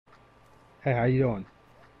Hey, how you doing?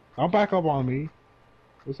 Don't back up on me.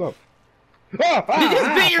 What's up? You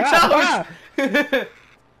just bit your toes!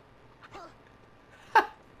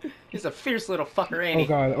 He's a fierce little fucker, ain't he? Oh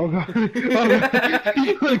god, oh god. Oh god.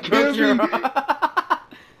 He's gonna kill me.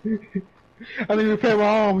 I need to repair my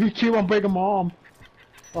arm. He keep on breaking my arm.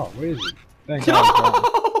 Oh, where is he? Thank God he's gone.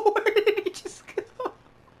 Where did he just go?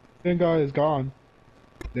 Thank God he's gone.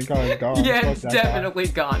 Thank God he's gone. Yeah, Fuck it's that definitely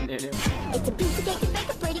gone, dude. It's a piece of cake and make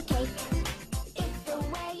a pretty cake. If the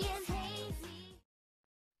way is hazy.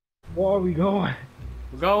 Where are we going?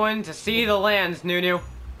 We're going to see the lands, NewNew.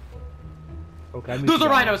 Okay, Do the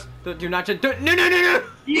rhinos! Do not just do. No!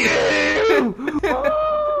 Yeah!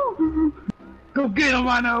 Oh! Go get him,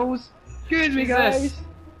 rhinos! Excuse me, guys! Jesus.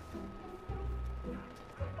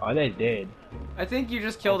 Oh, they're dead. I think you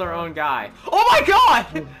just killed our own guy. Oh my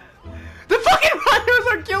god! The fucking rhinos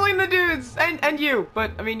are killing the dudes! And you!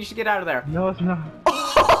 But, I mean, you should get out of there. No, it's not.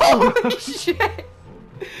 Holy shit!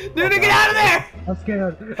 Dude, get out of there! I'm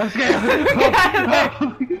scared. I'm scared. Get out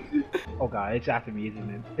of there! Oh god, it's after me, isn't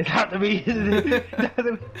it? It's after me, isn't it? It's after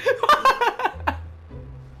me.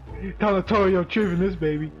 Territorial trip in this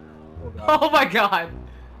baby. Oh, god. Oh my god!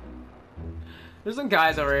 There's some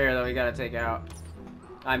guys over here that we gotta take out.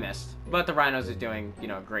 I missed. But the rhinos are doing, you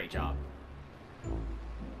know, a great job.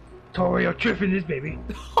 Territorial trip in this baby.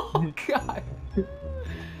 Oh god.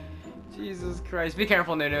 Jesus Christ. Be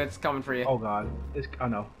careful, NewNew. It's coming for you. Oh god. It's, oh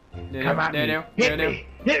no. NewNew, Come at me. NewNew, Hit NewNew. me.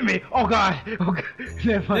 Hit me. Oh god. Oh god.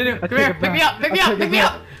 Never mind. NewNew, I come take here. it Pick me back. up. Pick me I up. take Pick it me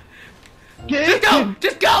back. up. Get Just go. him.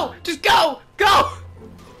 Just go. Just go. Go.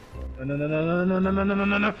 No, no, no, no, no, no, no, no, no,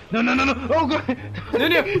 no, no, no, no, no. Oh god.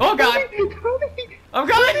 NewNew. Oh god. I'm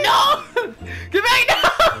coming. No. Get back.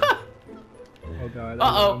 No. Oh god.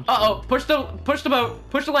 Uh-oh. Push the boat.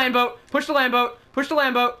 Push the land boat. Push the land boat. Push the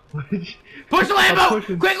land boat. Push the land boat.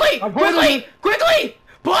 Quickly. Quickly. Quickly.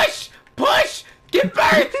 Push. Push. Get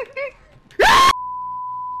burnt.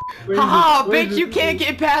 Haha, bitch, you can't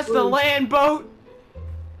get past the land boat.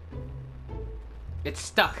 It's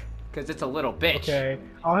stuck, because it's a little bitch. Okay.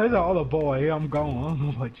 Oh, here's the other boy. I'm going. I don't know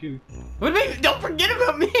about you. What do you mean? Don't forget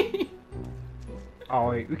about me. Oh,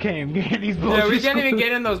 wait. We can't even get in these boats. Yeah, we can't even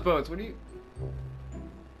get in those boats. What do you...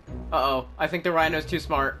 Uh-oh. I think the rhino's too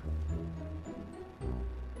smart.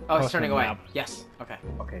 Oh, it's turning away. Yes. Okay.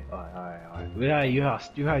 Okay. Alright. We gotta use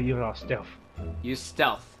our stealth. Use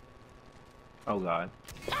stealth. Oh god.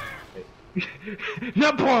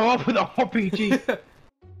 Not blow up with a RPG.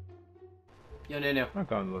 Yo, NewNew. I'm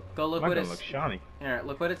gonna look. Go look I'm what gonna it's... look shiny. Here,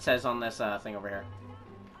 look what it says on this thing over here.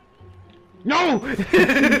 No!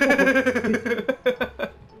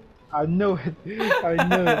 I know it. I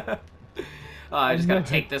know it. Oh, I just gotta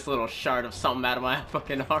take this little shard of something out of my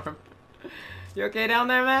fucking arm. You okay down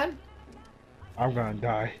there, man? I'm gonna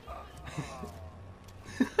die.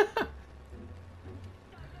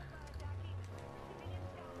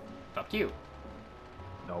 Fuck you.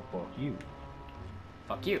 No, fuck you.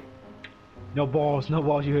 Fuck you. No balls,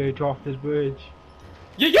 you here to off this bridge.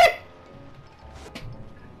 Yeah!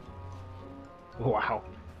 Wow.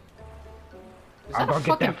 Is I'm that a gonna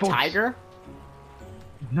get that fucking force. tiger?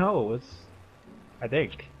 No, it's... I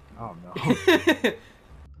think. Oh no.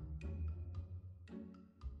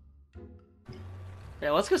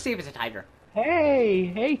 Yeah, let's go see if it's a tiger.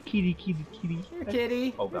 Hey, kitty. Here,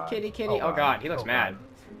 kitty. Oh, God. Kitty. Oh, Oh god, he looks Oh, mad.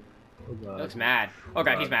 Oh god. He looks mad. Oh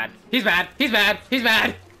god, God. he's mad. He's mad. He's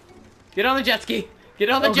mad. Get on the jet ski. Get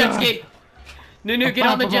on the Oh, jet God. ski. NewNew, get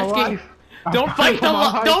on the jet ski. Don't fight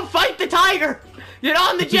Don't fight the tiger. Get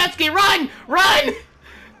on the jet ski. Run!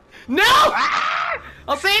 No!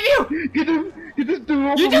 I'll save you. Get this dude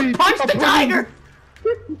over You just me. punched the tiger.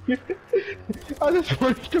 I just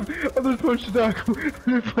punched him. I just punched the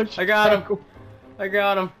tiger. I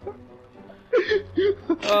got him.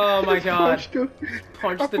 Oh my god.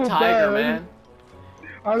 Punch the tiger, man.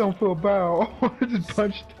 I don't feel bad. I just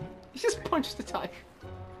punched him. You just punched the tiger.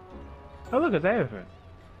 Oh look, it's an elephant.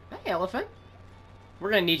 Hey, elephant. We're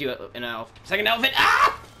gonna need you in a second elephant.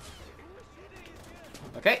 Ah!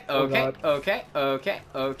 Okay.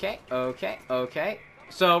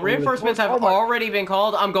 So reinforcements have already been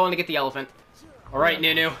called. I'm going to get the elephant. All right,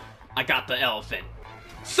 NewNew. I got the elephant.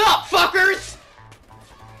 Sup, fuckers?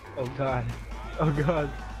 Oh god. Oh god.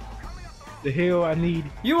 The hell I need.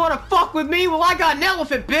 You wanna fuck with me? Well, I got an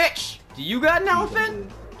elephant, bitch. Do you got an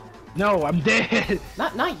elephant? No, I'm dead.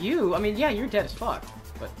 Not you. I mean, yeah, you're dead as fuck.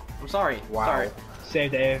 But I'm sorry. Wow. Sorry.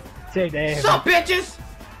 Save the air. Save the air. Sup, bitches?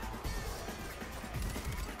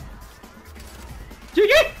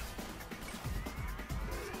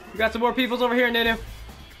 You got some more peoples over here, NewNew.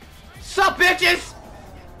 Sup, bitches?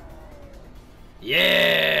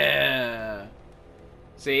 Yeah.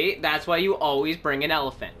 See? That's why you always bring an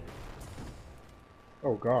elephant.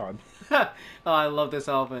 Oh God. Oh, I love this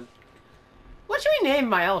elephant. What should we name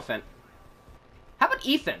my elephant? How about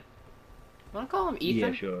Ethan? Wanna call him Ethan?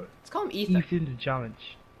 Yeah, sure. Let's call him Ethan. Ethan the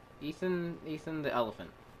challenge. Ethan the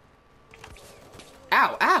elephant.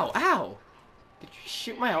 Ow, ow, ow! Did you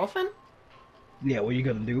shoot my elephant? Yeah, what are you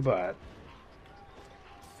gonna do about it?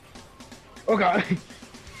 Oh God.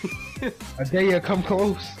 I dare you come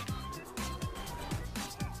close.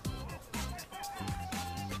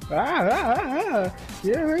 Yeah,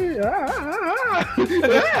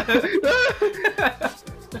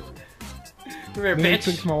 Come here, bitch.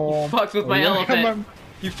 You fucked with my elephant.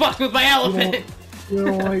 You fucked with my elephant. You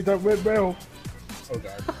don't like that red bell. Oh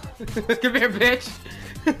God. Come here, bitch.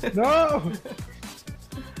 No.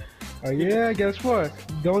 Oh yeah, guess what?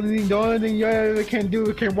 The only thing you ever can do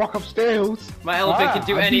is can walk upstairs. My elephant can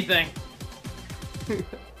do anything.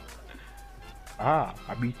 I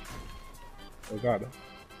beat you. Oh God.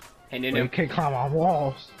 Hey, Well, you NewNew. can't climb on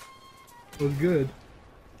walls. It was good.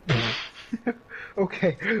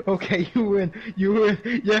 Okay, you win.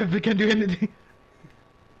 Yeah, we can do anything.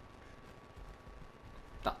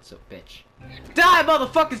 Thought so, bitch. Die,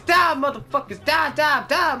 motherfuckers! Die, motherfuckers! Die,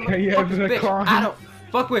 Can you motherfuckers, ever bitch! climb? I don't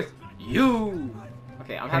fuck with you!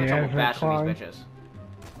 Okay, I'm having Can you trouble ever bashing climb? these bitches.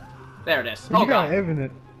 There it is. You Oh got God.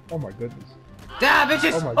 Evan. Oh my goodness. Die,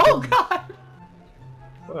 bitches! Oh my Oh goodness. God!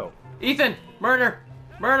 Well. Ethan! Murder!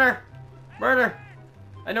 Murder! Murder!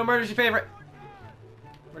 I know murder's your favorite.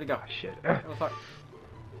 Where'd he go? Oh, shit. Where the fuck?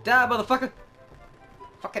 Die, motherfucker!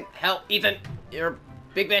 Fucking hell, Ethan! You're a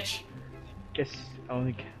big bitch. Guess I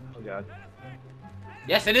only can. Oh God.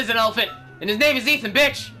 Yes, it is an elephant! And his name is Ethan,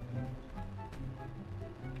 bitch!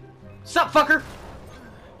 Sup, fucker?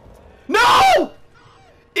 No!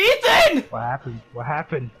 Ethan! What happened? What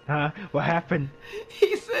happened? Huh? What happened?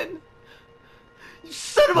 Ethan! You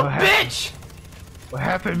son of a What happened? bitch! What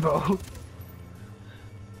happened, bro?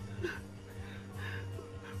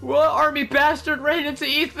 What army bastard ran into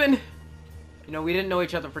Ethan? You know, we didn't know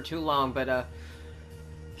each other for too long, but,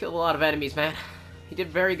 killed a lot of enemies, man. He did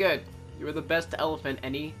very good. You were the best elephant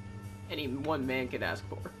any one man could ask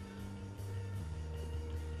for.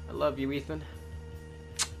 I love you, Ethan.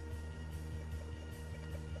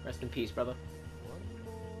 Rest in peace, brother.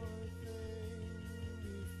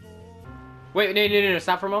 Wait, no,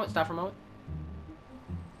 stop for a moment, stop for a moment.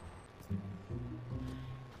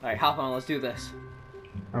 Alright, hop on, let's do this.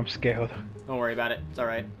 I'm scared. Don't worry about it, it's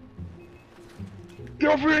alright. Get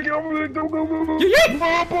over here! Get over here! Go!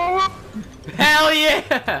 Yeah. Hell yeah!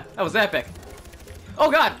 That was epic. Oh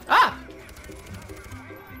God! Ah!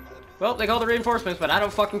 Well, they called the reinforcements, but I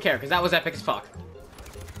don't fucking care, because that was epic as fuck.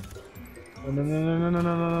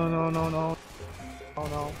 No. Oh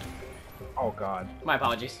no. Oh God. My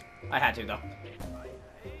apologies. I had to, though.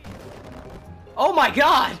 Oh my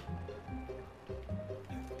God!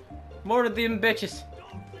 More of them bitches.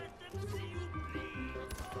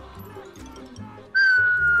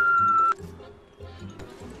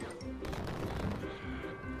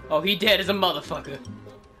 Oh, he dead as a motherfucker.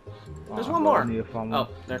 There's one more. Oh,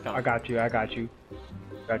 they're coming. I got you.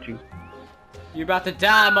 Got you. You about to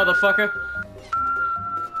die, motherfucker.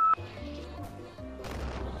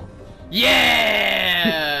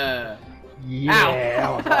 Yeah! Yeah, Ow. that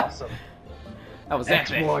was awesome. That was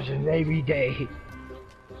epic. Explosions every day.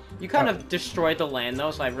 You kind of destroyed the land,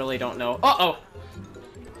 though, so I really don't know. Uh-oh!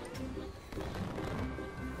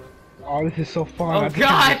 Oh, this is so fun. Oh,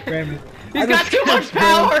 God! He's got too much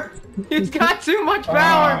power! He's got too much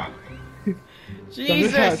power!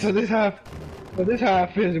 Jesus! So this how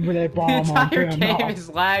it feels with that The bomb on entire him. game is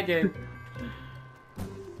lagging.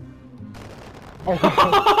 Oh,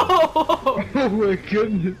 Oh, oh my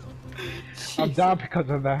goodness. I'm Jesus. down because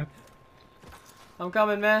of that. I'm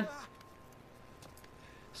coming, man.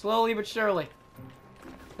 Slowly but surely.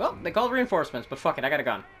 Well, they called reinforcements, but fuck it, I got a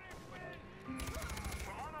gun.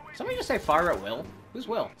 Somebody just say fire at will? Who's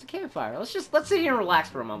Will? It's a campfire. Let's sit here and relax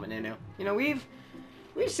for a moment, NewNew. You know, we've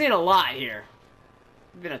seen a lot here.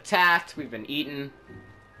 We've been attacked, we've been eaten,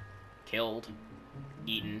 killed,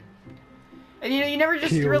 eaten. And you know, you never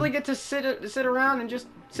just Killed. really get to sit around and just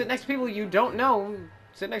sit next to people you don't know,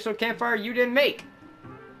 sit next to a campfire you didn't make.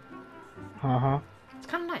 Uh-huh. It's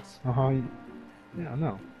kind of nice. Uh-huh. Yeah, I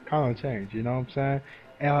know. Kind of change, you know what I'm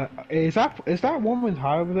saying? Is that woman's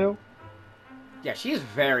high over there? Yeah, she is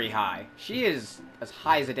very high. She is as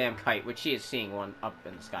high as a damn kite, which she is seeing one up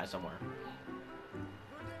in the sky somewhere.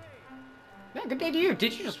 Man, good day to you.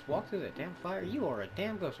 Did you just walk through that damn fire? You are a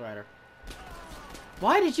damn Ghost Rider.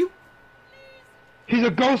 Why did you... He's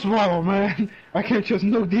a ghost rider, man. I can't trust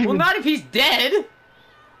no demon. Well, not if he's dead.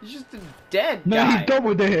 He's just a dead No, guy. he's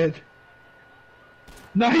double dead.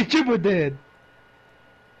 No, he's triple dead.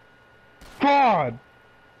 Quad.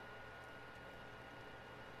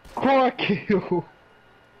 Quad kill.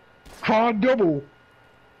 Quad double.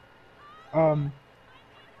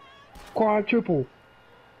 Quad triple.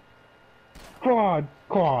 Quad.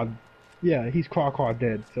 Yeah, he's quad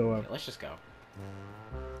dead, so, Okay, let's just go.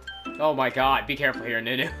 Oh my god, be careful here,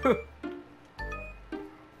 NewNew.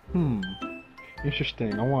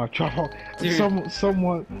 Interesting. I want to try out Dude.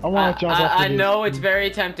 someone. I want to try out. I know it's very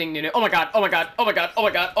tempting, NewNew. Oh my god, oh my god, oh my god, oh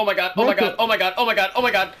my god, oh my god, oh my What god, the- oh my god, oh my god, oh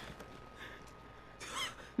my god.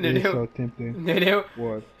 It's so NewNew, tempting. NewNew,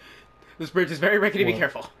 What? this bridge is very rickety, be What?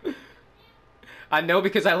 careful. I know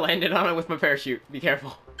because I landed on it with my parachute, be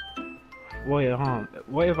careful. Wait,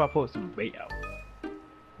 what if I put some bait out?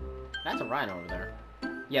 That's a rhino over there.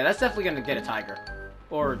 Yeah, that's definitely gonna get a tiger.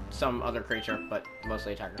 Or some other creature, but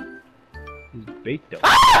mostly a tiger. He's bait though.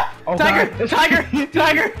 Ah! Oh, Tiger! God. Tiger!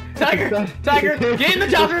 Tiger! Tiger! Tiger! Get in the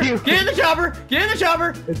chopper! Get in the chopper! Get in the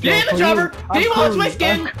chopper! Get in the chopper! He wants my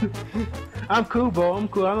skin! I'm cool, bro. I'm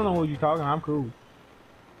cool. I don't know what you're talking. I'm cool.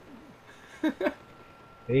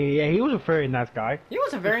 Yeah, he was a very nice guy. He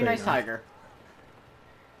was a very nice tiger.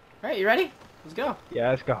 Alright, you ready? Let's go. Yeah,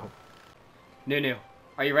 let's go. NewNew,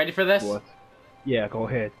 are you ready for this? What? Yeah, go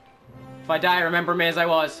ahead. If I die, remember me as I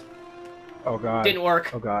was. Oh god. Didn't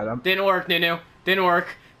work. Oh god. Didn't work, NewNew. Didn't work.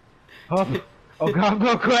 Oh, oh god, I'm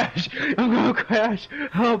gonna crash. I'm gonna crash.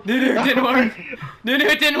 Help. NewNew, it didn't work. NewNew,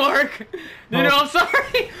 it didn't work. NewNew, I'm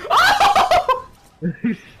sorry. Oh!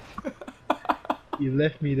 You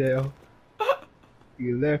left me there.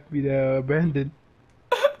 You left me there abandoned.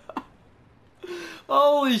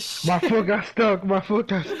 Holy shit. My foot got stuck. My foot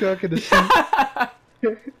got stuck in the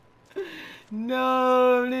seat.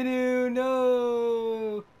 No, NewNew,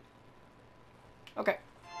 no. Okay.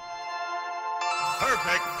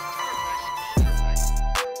 Perfect.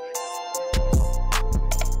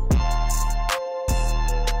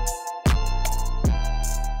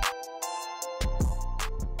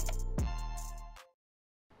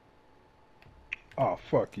 Oh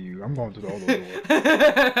fuck you! I'm going to the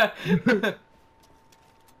other door.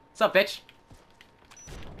 What's up, bitch?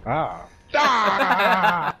 Ah.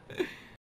 Ah!